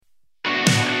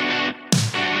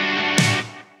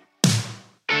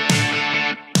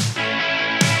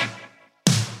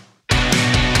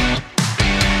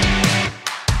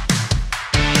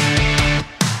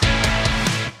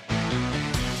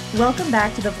Welcome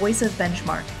back to the Voice of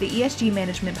Benchmark, the ESG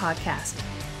Management Podcast.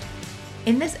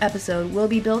 In this episode, we'll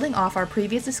be building off our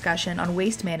previous discussion on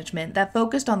waste management that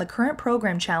focused on the current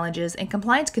program challenges and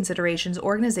compliance considerations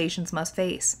organizations must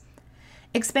face.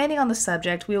 Expanding on the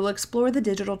subject, we will explore the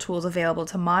digital tools available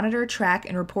to monitor, track,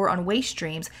 and report on waste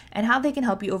streams and how they can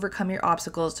help you overcome your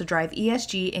obstacles to drive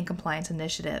ESG and compliance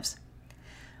initiatives.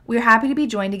 We are happy to be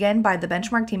joined again by the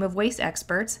Benchmark team of waste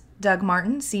experts, Doug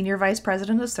Martin, Senior Vice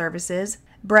President of Services,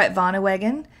 Brett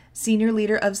Vonnewagen, Senior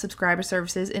Leader of Subscriber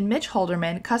Services, and Mitch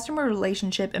Holderman, Customer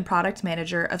Relationship and Product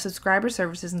Manager of Subscriber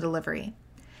Services and Delivery.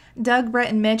 Doug, Brett,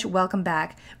 and Mitch, welcome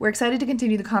back. We're excited to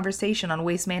continue the conversation on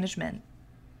waste management.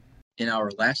 In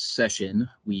our last session,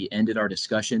 we ended our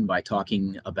discussion by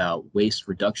talking about waste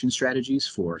reduction strategies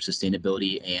for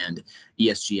sustainability and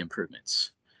ESG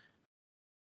improvements.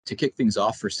 To kick things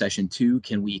off for session 2,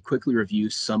 can we quickly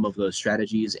review some of those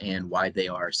strategies and why they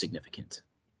are significant?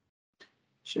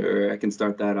 Sure, I can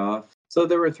start that off. So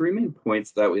there were 3 main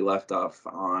points that we left off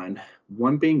on.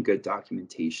 One being good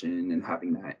documentation and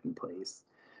having that in place.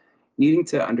 Needing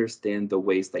to understand the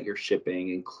waste that you're shipping,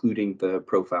 including the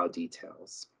profile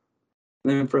details.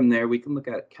 And then from there, we can look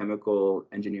at chemical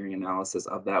engineering analysis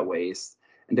of that waste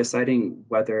and deciding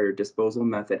whether disposal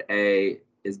method A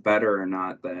is better or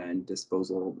not than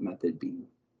disposal method B.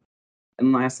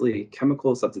 And lastly,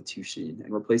 chemical substitution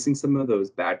and replacing some of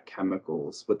those bad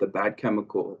chemicals with a better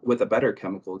chemical,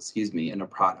 in a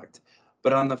product.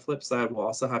 But on the flip side, we'll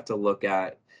also have to look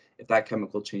at if that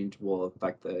chemical change will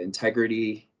affect the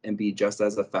integrity and be just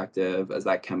as effective as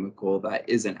that chemical that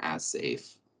isn't as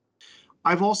safe.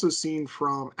 I've also seen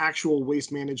from actual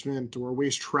waste management or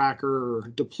waste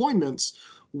tracker deployments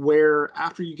where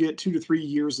after you get 2 to 3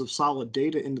 years of solid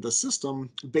data into the system,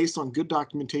 based on good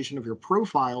documentation of your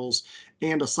profiles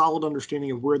and a solid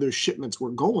understanding of where those shipments were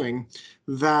going,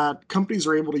 that companies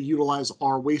are able to utilize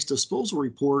our waste disposal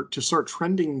report to start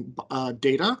trending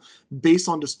data based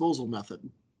on disposal method.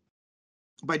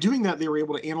 By doing that, they were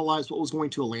able to analyze what was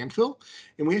going to a landfill.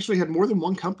 And we actually had more than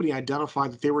one company identify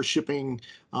that they were shipping,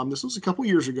 this was a couple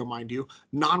years ago, mind you,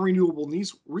 non-renewable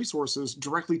resources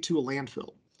directly to a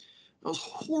landfill. That was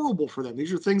horrible for them.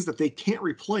 These are things that they can't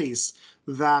replace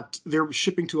that they're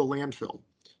shipping to a landfill.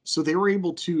 So they were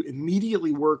able to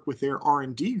immediately work with their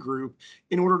R&D group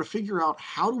in order to figure out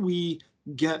how do we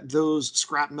get those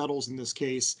scrap metals, in this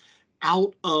case,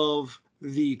 out of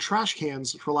the trash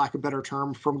cans, for lack of a better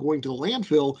term, from going to the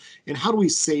landfill, and how do we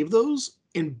save those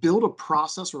and build a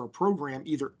process or a program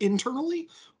either internally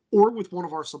or with one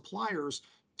of our suppliers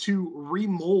to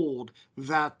remold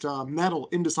that metal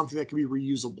into something that can be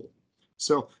reusable.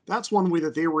 So that's one way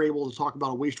that they were able to talk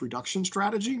about a waste reduction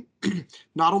strategy.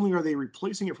 Not only are they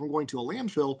replacing it from going to a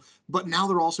landfill, but now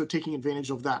they're also taking advantage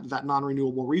of that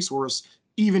non-renewable resource,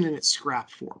 even in its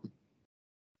scrap form.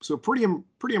 So pretty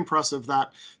impressive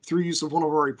that through use of one of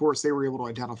our reports, they were able to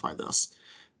identify this.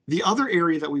 The other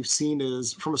area that we've seen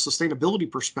is from a sustainability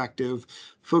perspective,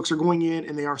 folks are going in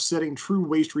and they are setting true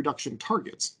waste reduction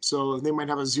targets. So they might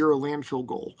have a 0 landfill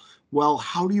goal. Well,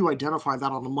 how do you identify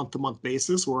that on a month-to-month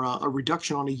basis or a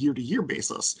reduction on a year-to-year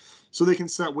basis? So they can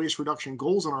set waste reduction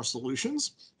goals in our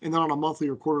solutions. And then on a monthly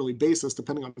or quarterly basis,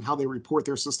 depending on how they report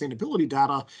their sustainability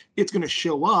data, it's going to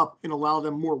show up and allow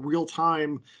them more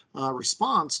real-time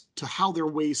response to how their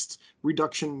waste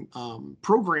reduction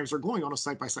programs are going on a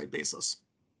site-by-site basis.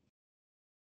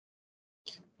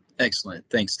 Excellent.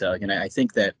 Thanks, Doug. And I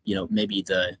think that, maybe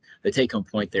the take-home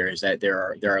point there is that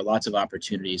there are lots of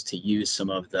opportunities to use some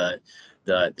of the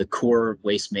core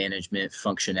waste management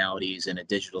functionalities in a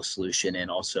digital solution,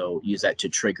 and also use that to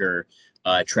trigger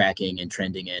tracking and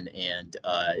trending and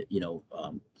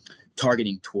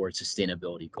targeting towards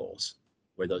sustainability goals,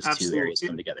 where those two areas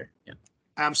come together. Yeah.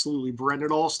 Absolutely, Brent. It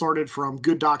all started from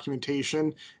good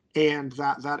documentation and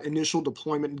that initial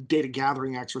deployment data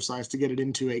gathering exercise to get it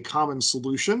into a common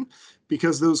solution,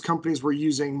 because those companies were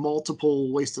using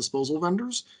multiple waste disposal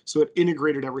vendors. So it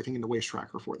integrated everything into Waste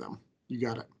Tracker for them. You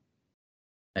got it.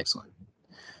 Excellent.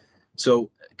 So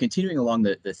continuing along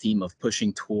the theme of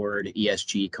pushing toward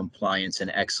ESG compliance and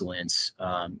excellence,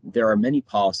 there are many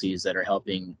policies that are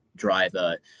helping drive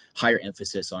a higher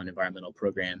emphasis on environmental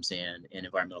programs and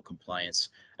environmental compliance,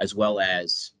 as well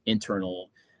as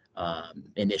internal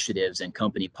initiatives and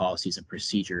company policies and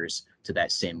procedures to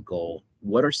that same goal.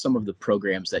 What are some of the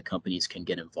programs that companies can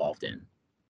get involved in?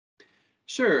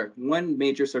 Sure. One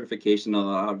major certification a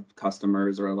lot of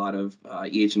customers or a lot of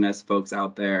EH&S folks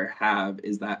out there have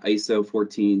is that ISO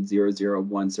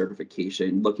 14001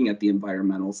 certification, looking at the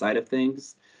environmental side of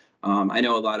things. I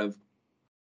know a lot of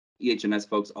EH&S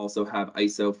folks also have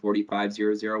ISO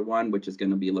 45001, which is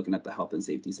going to be looking at the health and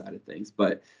safety side of things.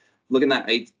 But looking at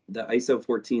the ISO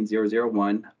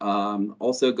 14001,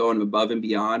 also going above and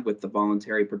beyond with the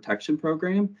voluntary protection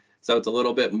program. So it's a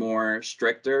little bit more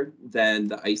stricter than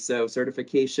the ISO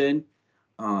certification.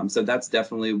 So that's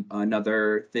definitely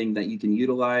another thing that you can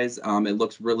utilize. It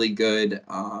looks really good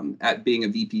at being a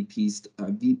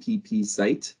VPP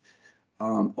site.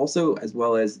 Also, as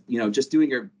well as, just doing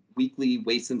your weekly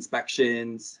waste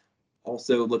inspections,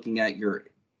 also looking at your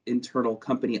internal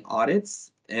company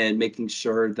audits and making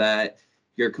sure that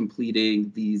you're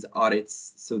completing these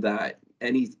audits so that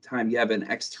anytime you have an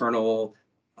external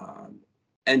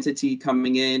entity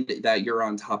coming in, that you're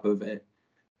on top of it.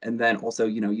 And then also,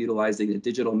 utilizing the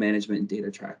digital management and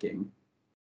data tracking.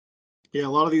 Yeah, a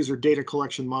lot of these are data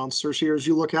collection monsters here as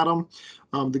you look at them.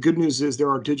 The good news is there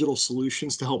are digital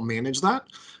solutions to help manage that.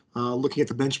 Looking at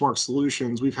the benchmark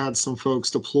solutions, we've had some folks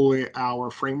deploy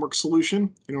our framework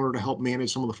solution in order to help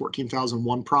manage some of the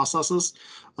 14001 processes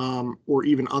or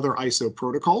even other ISO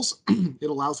protocols. It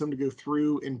allows them to go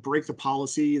through and break the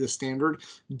policy, the standard,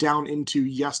 down into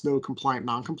yes, no, compliant,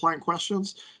 non-compliant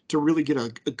questions to really get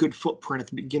a good footprint at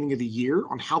the beginning of the year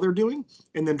on how they're doing,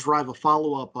 and then drive a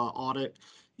follow-up audit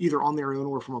either on their own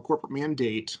or from a corporate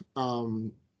mandate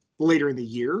later in the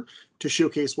year to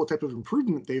showcase what type of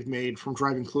improvement they've made from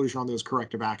driving closure on those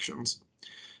corrective actions.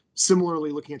 Similarly,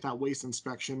 looking at that waste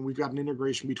inspection, we've got an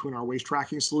integration between our waste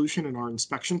tracking solution and our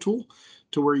inspection tool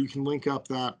to where you can link up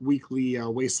that weekly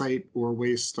waste site or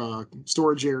waste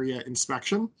storage area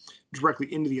inspection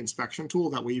directly into the inspection tool.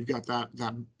 That way you've got that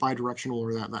bi-directional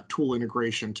or that tool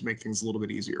integration to make things a little bit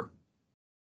easier.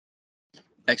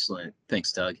 Excellent.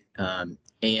 Thanks, Doug.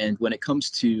 And when it comes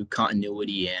to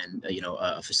continuity and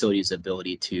a facility's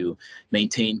ability to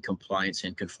maintain compliance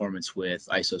and conformance with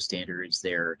ISO standards,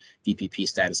 their VPP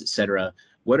status, et cetera,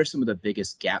 what are some of the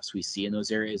biggest gaps we see in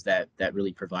those areas that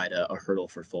really provide a hurdle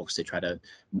for folks to try to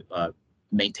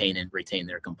maintain and retain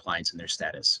their compliance and their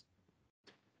status?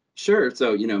 Sure.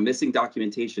 So, missing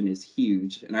documentation is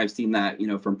huge. And I've seen that,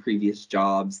 from previous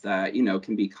jobs that,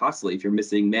 can be costly if you're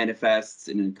missing manifests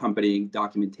and accompanying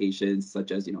documentation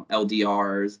such as,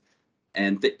 LDRs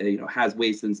and, has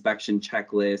waste inspection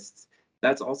checklists.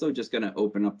 That's also just going to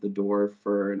open up the door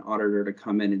for an auditor to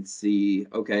come in and see,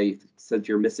 okay, since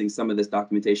you're missing some of this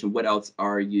documentation, what else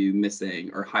are you missing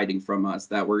or hiding from us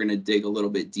that we're going to dig a little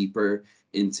bit deeper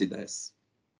into this?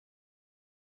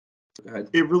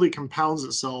 It really compounds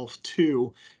itself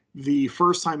too. The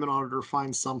first time an auditor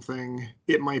finds something,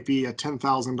 it might be a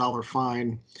 $10,000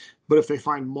 fine, but if they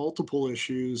find multiple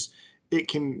issues, it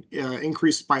can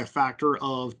increase by a factor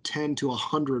of 10 to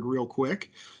 100 real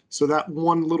quick. So that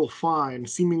one little fine,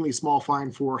 seemingly small fine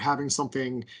for having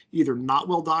something either not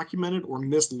well documented or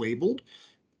mislabeled,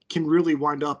 can really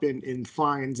wind up in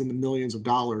fines in the millions of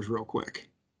dollars real quick.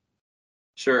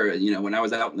 Sure. When I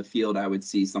was out in the field, I would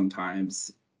see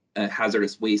sometimes a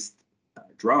hazardous waste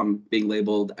drum being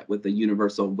labeled with a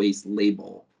universal waste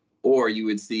label, or you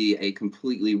would see a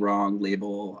completely wrong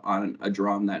label on a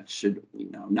drum that should,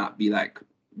 not be that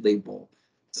label.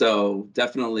 So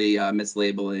definitely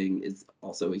mislabeling is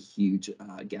also a huge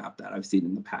gap that I've seen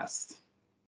in the past.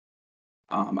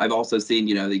 I've also seen,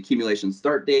 the accumulation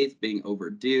start dates being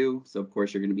overdue. So of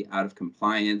course you're going to be out of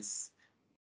compliance.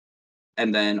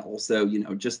 And then also,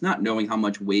 just not knowing how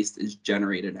much waste is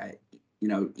generated at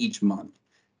each month.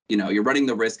 You're running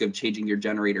the risk of changing your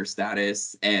generator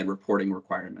status and reporting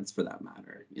requirements for that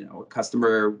matter. A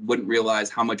customer wouldn't realize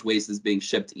how much waste is being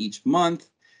shipped each month,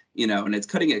 and it's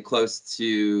cutting it close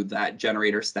to that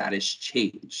generator status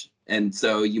change. And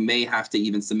so you may have to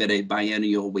even submit a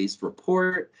biennial waste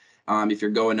report if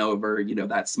you're going over,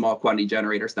 that small quantity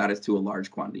generator status to a large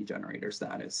quantity generator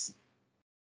status.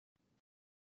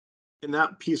 And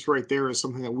that piece right there is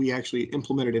something that we actually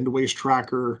implemented into Waste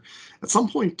Tracker at some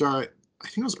point, I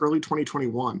think it was early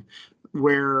 2021,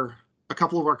 where a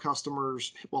couple of our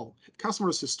customers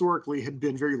historically had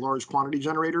been very large quantity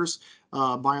generators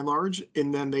by and large,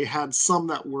 and then they had some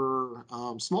that were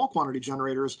small quantity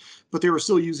generators, but they were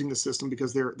still using the system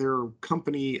because their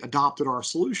company adopted our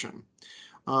solution.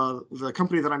 The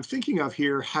company that I'm thinking of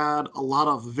here had a lot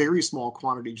of very small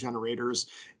quantity generators,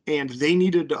 and they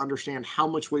needed to understand how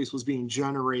much waste was being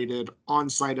generated on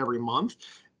site every month,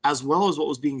 as well as what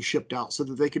was being shipped out so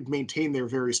that they could maintain their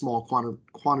very small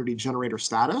quantity generator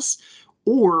status.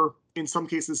 Or in some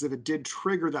cases, if it did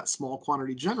trigger that small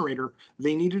quantity generator,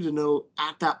 they needed to know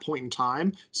at that point in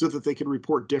time so that they could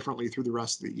report differently through the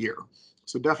rest of the year.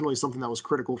 So definitely something that was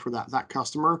critical for that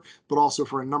customer, but also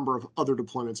for a number of other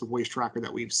deployments of Waste Tracker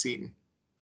that we've seen.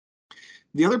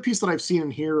 The other piece that I've seen in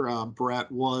here,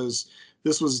 Brett, was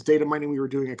This was data mining we were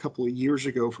doing a couple of years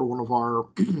ago for one of our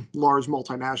large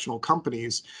multinational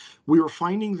companies. We were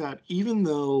finding that even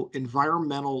though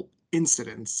environmental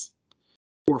incidents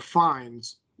or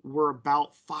fines were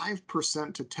about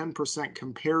 5% to 10%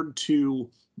 compared to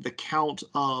the count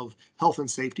of health and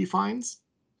safety fines,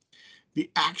 the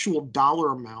actual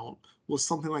dollar amount was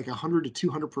something like 100 to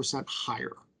 200%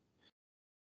 higher,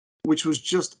 which was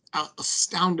just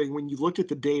astounding when you looked at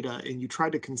the data and you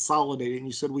tried to consolidate it and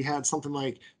you said we had something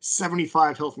like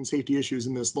 75 health and safety issues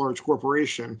in this large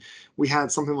corporation. We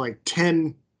had something like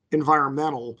 10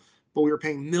 environmental, but we were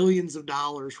paying millions of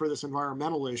dollars for this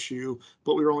environmental issue,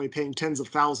 but we were only paying tens of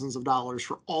thousands of dollars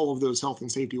for all of those health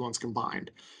and safety ones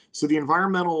combined. So the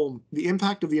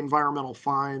impact of the environmental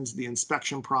fines, the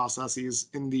inspection processes,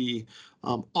 and the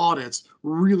audits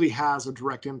really has a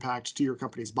direct impact to your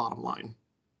company's bottom line.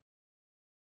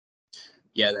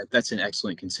 Yeah, that's an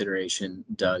excellent consideration,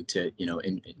 Doug. To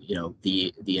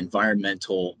the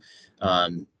environmental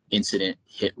incident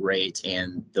hit rate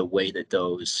and the way that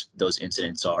those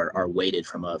incidents are weighted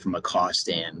from a cost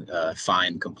and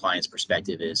fine compliance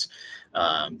perspective is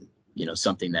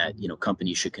something that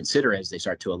companies should consider as they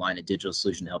start to align a digital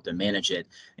solution to help them manage it.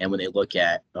 And when they look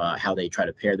at how they try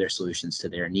to pair their solutions to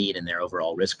their need and their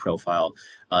overall risk profile,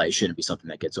 it shouldn't be something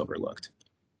that gets overlooked.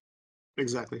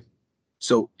 Exactly.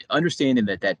 So understanding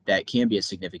that can be a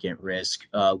significant risk,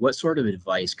 what sort of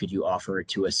advice could you offer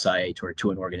to a site or to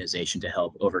an organization to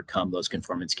help overcome those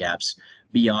conformance gaps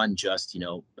beyond just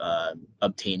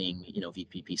obtaining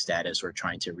VPP status or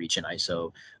trying to reach an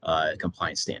ISO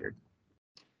compliance standard?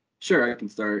 Sure, I can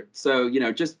start. So,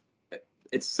 just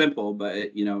it's simple, but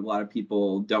a lot of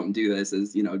people don't do this,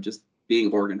 is just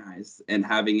being organized and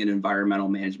having an environmental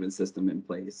management system in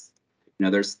place.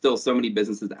 There's still so many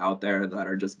businesses out there that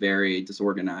are just very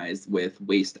disorganized with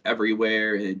waste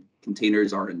everywhere, and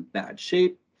containers are in bad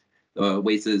shape. The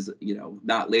waste is,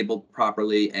 not labeled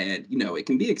properly, and, it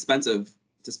can be expensive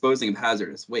disposing of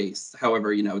hazardous waste.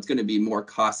 However, it's going to be more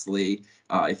costly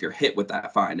if you're hit with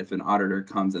that fine, if an auditor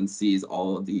comes and sees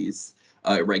all of these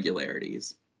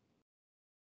irregularities.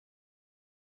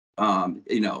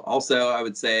 Also, I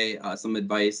would say some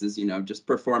advice is, just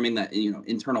performing that,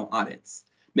 internal audits,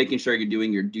 making sure you're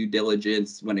doing your due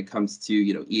diligence when it comes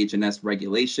to, EH&S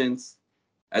regulations,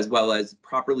 as well as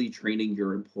properly training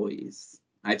your employees.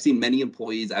 I've seen many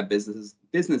employees at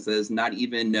businesses not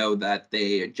even know that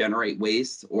they generate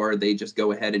waste, or they just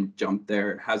go ahead and dump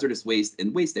their hazardous waste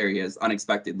in waste areas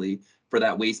unexpectedly for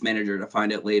that waste manager to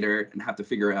find it later and have to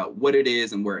figure out what it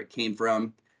is and where it came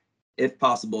from. If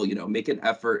possible, make an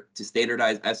effort to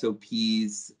standardize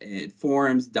SOPs and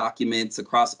forms, documents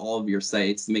across all of your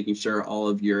sites, making sure all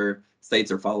of your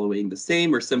sites are following the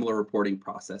same or similar reporting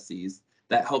processes.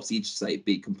 That helps each site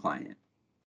be compliant.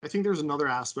 I think there's another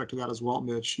aspect of that as well,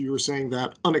 Mitch. You were saying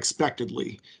that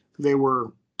unexpectedly they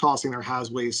were tossing their haz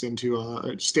waste into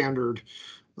a standard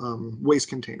waste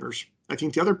containers. I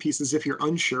think the other piece is, if you're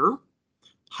unsure,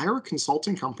 hire a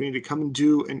consulting company to come and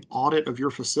do an audit of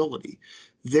your facility.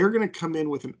 They're going to come in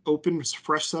with an open,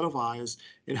 fresh set of eyes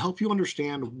and help you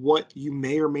understand what you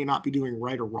may or may not be doing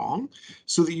right or wrong,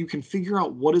 so that you can figure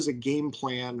out what is a game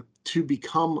plan to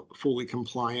become fully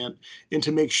compliant and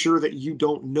to make sure that you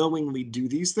don't knowingly do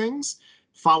these things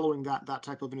following that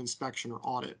type of an inspection or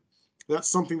audit. That's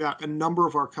something that a number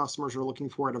of our customers are looking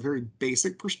for at a very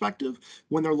basic perspective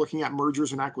when they're looking at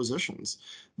mergers and acquisitions.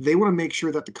 They want to make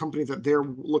sure that the company that they're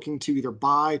looking to either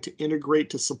buy, to integrate,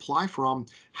 to supply from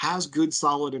has good,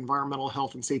 solid environmental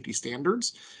health and safety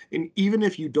standards. And even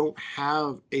if you don't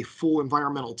have a full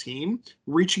environmental team,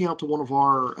 reaching out to one of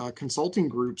our consulting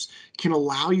groups can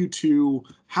allow you to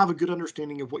have a good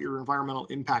understanding of what your environmental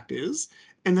impact is,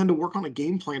 and then to work on a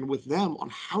game plan with them on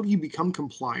how do you become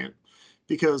compliant.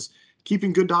 Because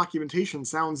keeping good documentation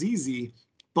sounds easy,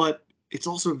 but it's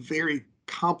also very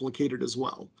complicated as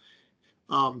well.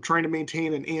 Trying to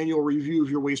maintain an annual review of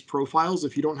your waste profiles,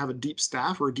 if you don't have a deep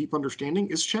staff or a deep understanding,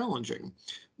 is challenging.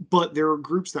 But there are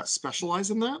groups that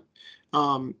specialize in that,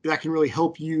 that can really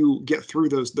help you get through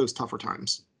those tougher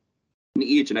times.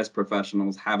 The EH&S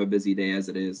professionals have a busy day as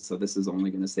it is, so this is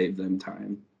only going to save them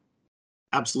time.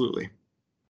 Absolutely.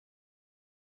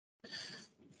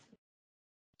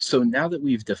 So now that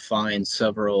we've defined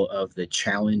several of the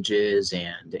challenges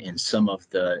and some of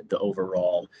the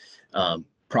overall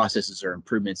processes or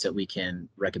improvements that we can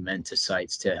recommend to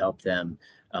sites to help them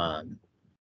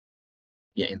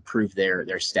improve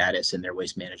their status and their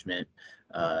waste management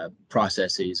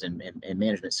processes and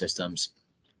management systems,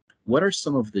 what are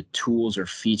some of the tools or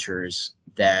features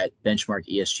that Benchmark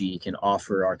ESG can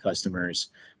offer our customers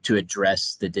to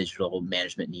address the digital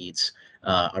management needs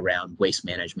around waste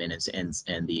management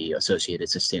and the associated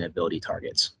sustainability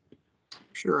targets?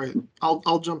 Sure.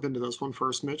 I'll jump into this one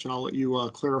first, Mitch, and I'll let you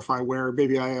clarify where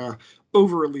maybe I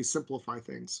overly simplify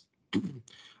things.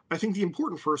 I think the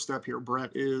important first step here,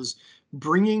 Brett, is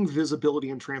bringing visibility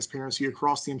and transparency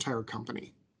across the entire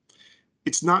company.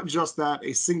 It's not just that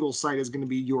a single site is going to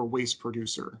be your waste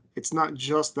producer. It's not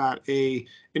just that in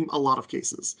a lot of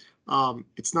cases,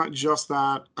 it's not just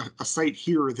that a site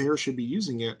here or there should be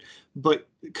using it, but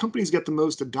companies get the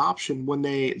most adoption when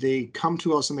they come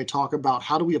to us and they talk about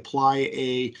how do we apply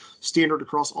a standard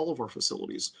across all of our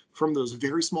facilities, from those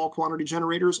very small quantity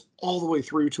generators all the way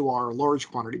through to our large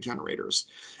quantity generators.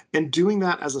 And doing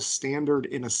that as a standard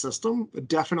in a system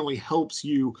definitely helps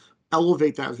you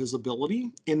elevate that visibility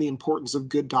and the importance of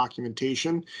good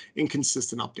documentation and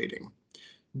consistent updating.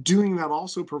 Doing that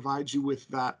also provides you with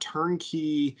that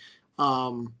turnkey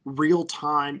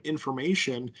real-time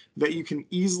information that you can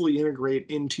easily integrate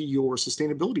into your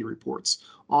sustainability reports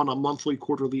on a monthly,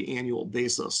 quarterly, annual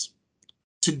basis.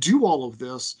 To do all of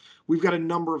this, we've got a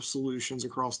number of solutions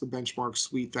across the Benchmark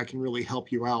suite that can really help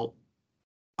you out.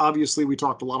 Obviously, we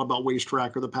talked a lot about Waste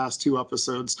Tracker the past 2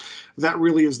 episodes. That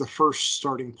really is the first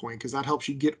starting point because that helps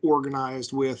you get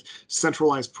organized with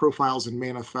centralized profiles and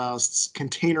manifests,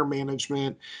 container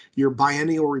management, your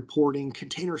biennial reporting,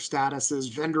 container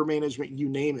statuses, vendor management, you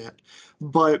name it.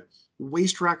 But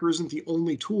Waste Tracker isn't the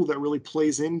only tool that really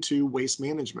plays into waste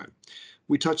management.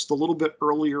 We touched a little bit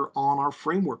earlier on our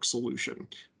framework solution,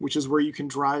 which is where you can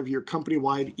drive your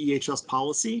company-wide EHS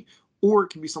policy, or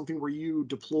it can be something where you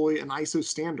deploy an ISO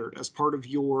standard as part of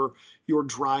your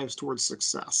drives towards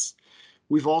success.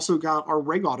 We've also got our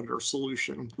Reg Auditor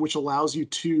solution, which allows you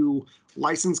to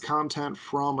license content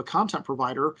from a content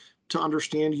provider to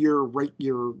understand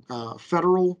your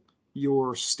federal,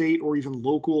 your state, or even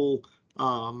local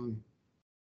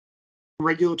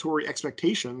regulatory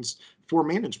expectations for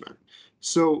management.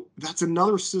 So that's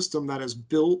another system that is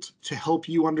built to help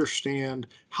you understand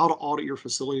how to audit your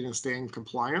facility and stay in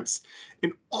compliance.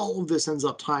 And all of this ends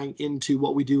up tying into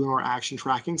what we do in our action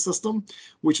tracking system,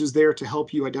 which is there to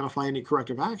help you identify any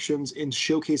corrective actions and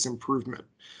showcase improvement.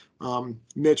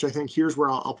 Mitch, I think here's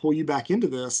where I'll pull you back into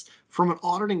this. From an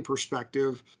auditing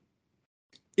perspective,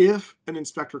 if an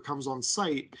inspector comes on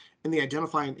site and they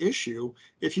identify an issue,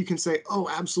 if you can say, oh,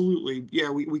 absolutely, yeah,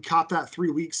 we caught that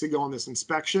 3 weeks ago on this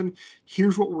inspection,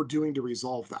 here's what we're doing to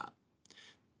resolve that.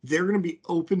 They're going to be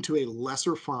open to a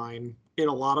lesser fine in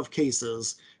a lot of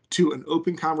cases, to an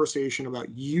open conversation about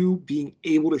you being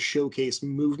able to showcase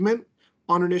movement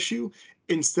on an issue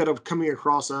instead of coming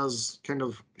across as kind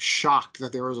of shocked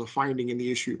that there was a finding in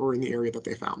the issue or in the area that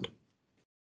they found.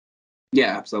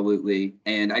 Yeah, absolutely.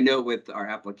 And I know with our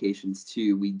applications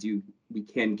too, we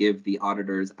can give the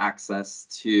auditors access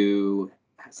to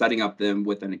setting up them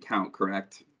with an account,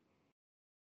 correct?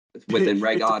 Within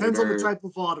Reg Auditor. Depends on the type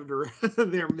of auditor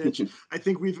there, Mitch. I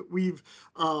think we've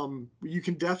you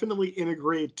can definitely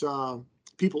integrate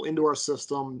people into our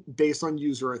system based on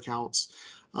user accounts.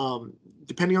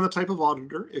 Depending on the type of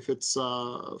auditor, if it's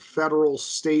a federal,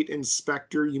 state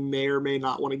inspector, you may or may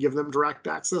not want to give them direct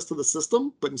access to the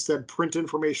system, but instead print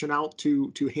information out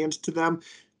to hand to them,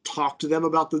 talk to them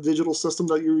about the digital system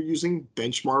that you're using,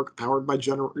 Benchmark, powered by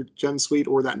GenSuite,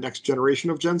 or that next generation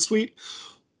of GenSuite.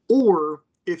 Or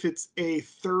if it's a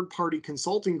third-party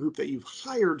consulting group that you've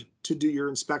hired to do your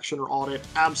inspection or audit,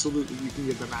 absolutely you can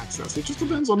give them access. It just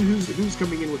depends on who's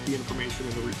coming in with the information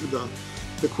and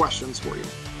the questions for you.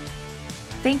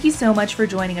 Thank you so much for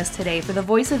joining us today for the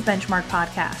Voice of Benchmark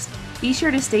podcast. Be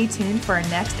sure to stay tuned for our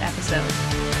next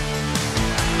episode.